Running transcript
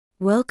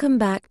Welcome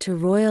back to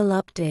Royal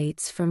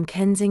Updates from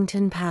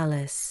Kensington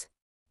Palace.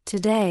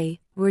 Today,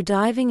 we're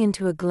diving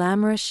into a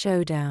glamorous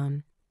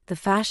showdown, the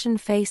fashion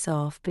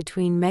face-off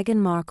between Meghan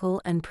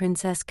Markle and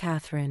Princess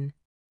Catherine.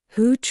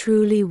 Who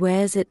truly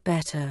wears it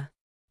better?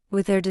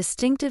 With their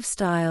distinctive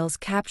styles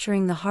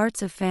capturing the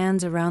hearts of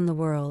fans around the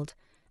world,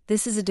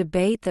 this is a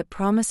debate that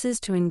promises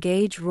to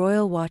engage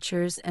royal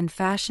watchers and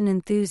fashion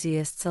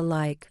enthusiasts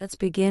alike. Let's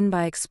begin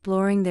by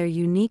exploring their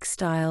unique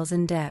styles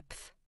in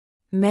depth.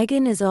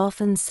 Meghan is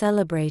often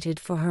celebrated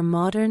for her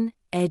modern,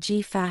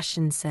 edgy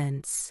fashion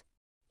sense.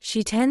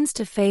 She tends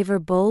to favor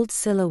bold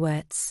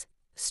silhouettes,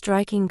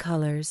 striking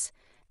colors,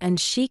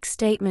 and chic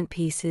statement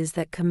pieces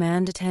that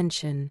command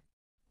attention.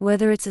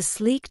 Whether it's a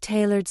sleek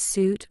tailored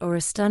suit or a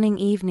stunning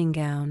evening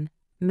gown,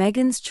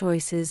 Meghan's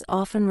choices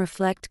often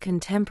reflect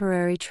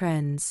contemporary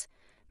trends,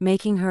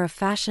 making her a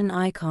fashion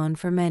icon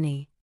for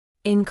many.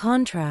 In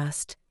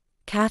contrast,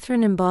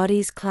 Catherine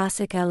embodies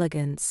classic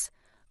elegance,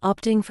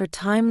 opting for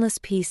timeless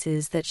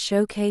pieces that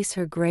showcase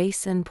her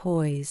grace and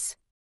poise.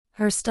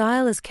 Her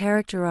style is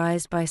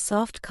characterized by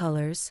soft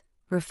colors,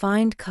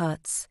 refined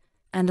cuts,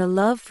 and a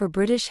love for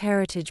British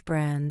heritage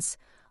brands,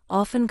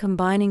 often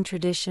combining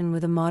tradition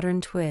with a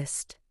modern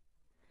twist.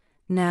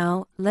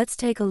 Now, let's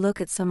take a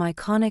look at some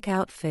iconic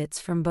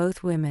outfits from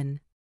both women.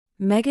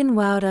 Meghan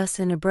wowed us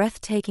in a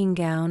breathtaking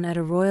gown at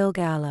a royal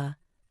gala,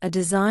 a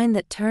design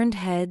that turned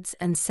heads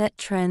and set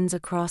trends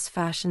across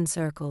fashion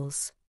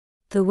circles.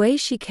 The way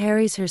she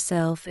carries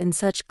herself in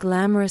such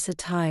glamorous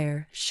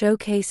attire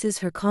showcases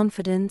her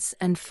confidence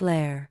and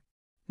flair.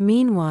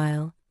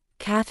 Meanwhile,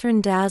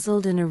 Catherine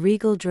dazzled in a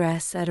regal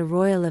dress at a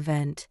royal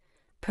event,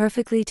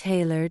 perfectly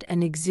tailored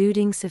and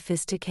exuding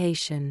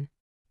sophistication.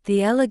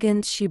 The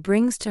elegance she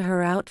brings to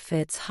her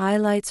outfits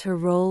highlights her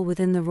role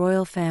within the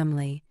royal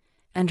family,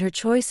 and her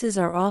choices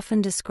are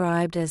often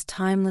described as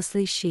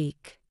timelessly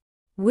chic.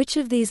 Which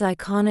of these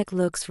iconic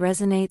looks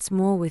resonates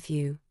more with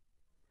you?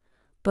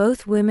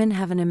 Both women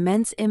have an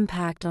immense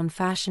impact on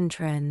fashion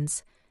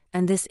trends,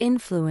 and this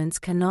influence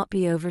cannot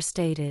be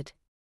overstated.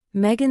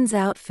 Meghan's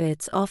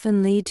outfits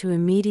often lead to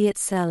immediate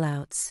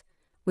sellouts,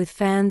 with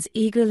fans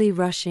eagerly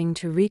rushing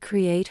to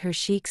recreate her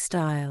chic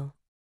style.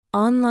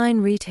 Online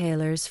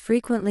retailers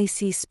frequently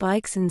see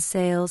spikes in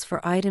sales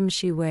for items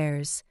she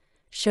wears,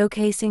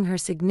 showcasing her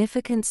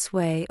significant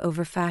sway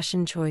over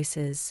fashion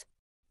choices.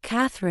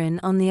 Catherine,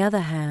 on the other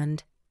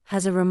hand,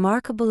 has a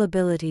remarkable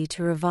ability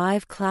to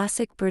revive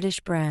classic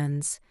British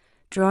brands,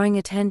 drawing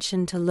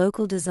attention to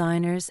local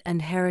designers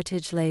and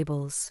heritage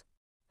labels.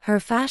 Her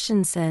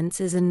fashion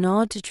sense is a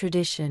nod to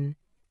tradition,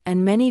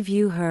 and many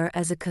view her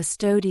as a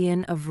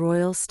custodian of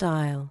royal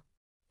style.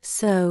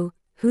 So,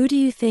 who do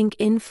you think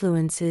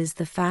influences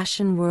the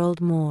fashion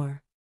world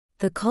more?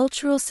 The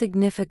cultural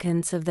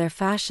significance of their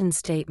fashion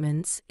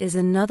statements is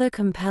another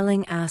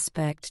compelling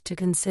aspect to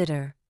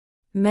consider.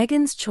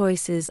 Meghan's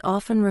choices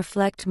often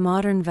reflect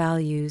modern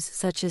values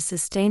such as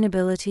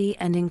sustainability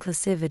and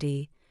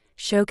inclusivity,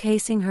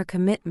 showcasing her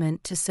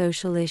commitment to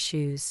social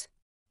issues.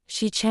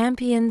 She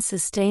champions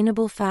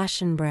sustainable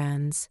fashion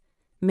brands,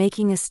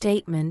 making a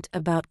statement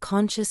about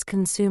conscious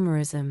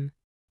consumerism.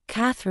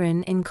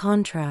 Catherine, in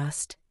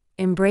contrast,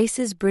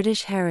 embraces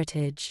British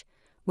heritage,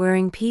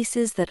 wearing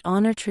pieces that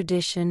honor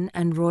tradition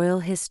and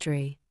royal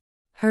history.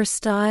 Her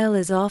style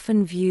is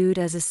often viewed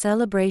as a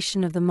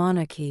celebration of the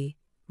monarchy,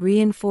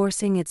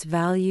 reinforcing its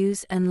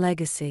values and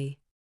legacy.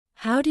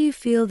 How do you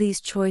feel these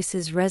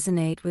choices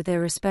resonate with their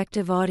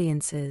respective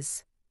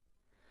audiences?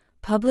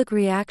 Public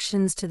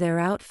reactions to their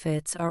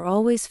outfits are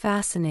always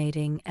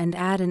fascinating and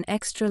add an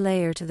extra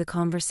layer to the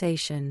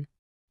conversation.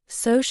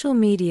 Social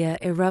media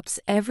erupts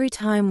every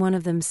time one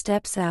of them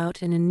steps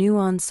out in a new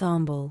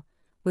ensemble,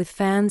 with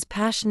fans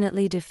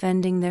passionately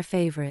defending their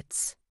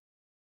favorites.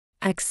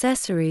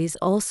 Accessories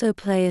also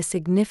play a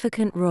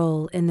significant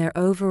role in their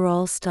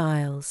overall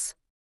styles.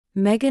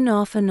 Meghan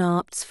often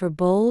opts for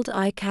bold,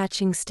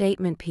 eye-catching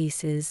statement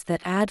pieces that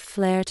add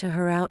flair to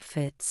her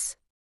outfits.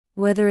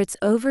 Whether it's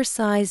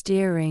oversized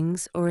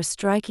earrings or a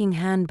striking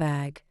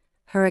handbag,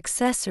 her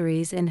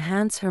accessories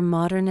enhance her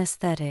modern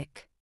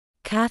aesthetic.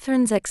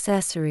 Catherine's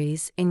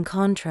accessories, in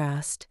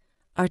contrast,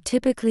 are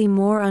typically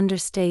more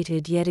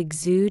understated yet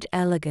exude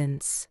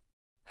elegance.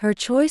 Her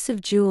choice of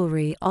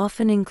jewelry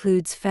often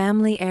includes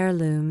family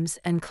heirlooms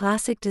and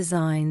classic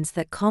designs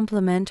that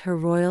complement her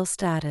royal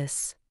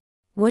status.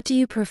 What do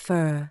you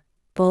prefer,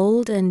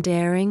 bold and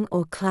daring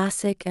or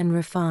classic and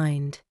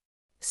refined?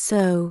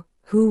 So,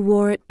 who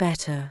wore it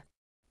better,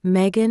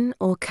 Meghan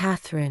or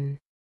Catherine?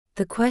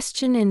 The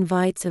question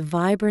invites a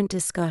vibrant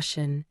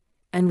discussion,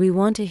 and we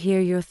want to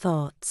hear your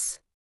thoughts.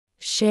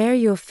 Share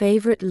your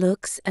favorite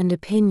looks and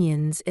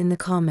opinions in the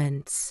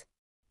comments.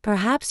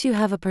 Perhaps you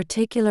have a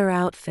particular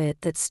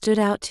outfit that stood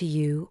out to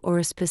you or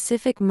a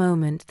specific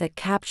moment that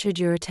captured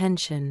your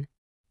attention.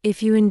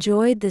 If you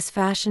enjoyed this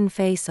fashion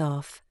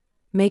face-off,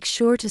 make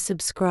sure to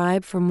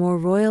subscribe for more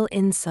royal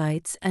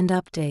insights and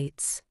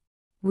updates.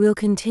 We'll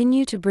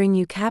continue to bring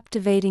you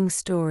captivating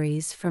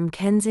stories from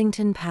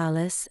Kensington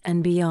Palace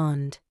and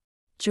beyond.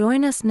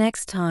 Join us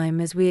next time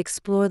as we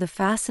explore the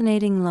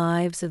fascinating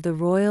lives of the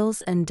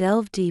royals and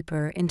delve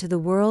deeper into the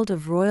world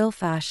of royal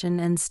fashion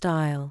and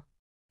style.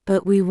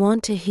 But we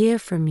want to hear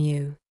from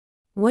you.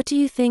 What do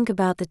you think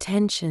about the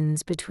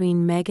tensions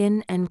between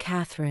Meghan and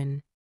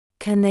Catherine?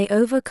 Can they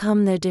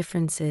overcome their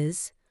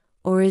differences,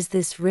 or is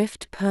this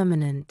rift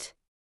permanent?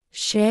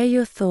 Share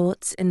your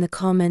thoughts in the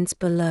comments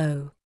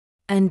below.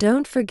 And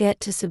don't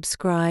forget to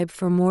subscribe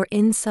for more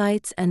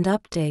insights and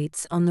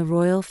updates on the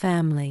royal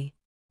family.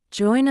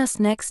 Join us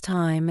next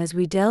time as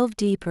we delve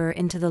deeper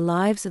into the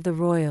lives of the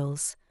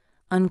royals,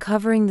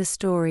 uncovering the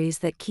stories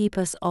that keep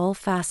us all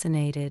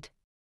fascinated.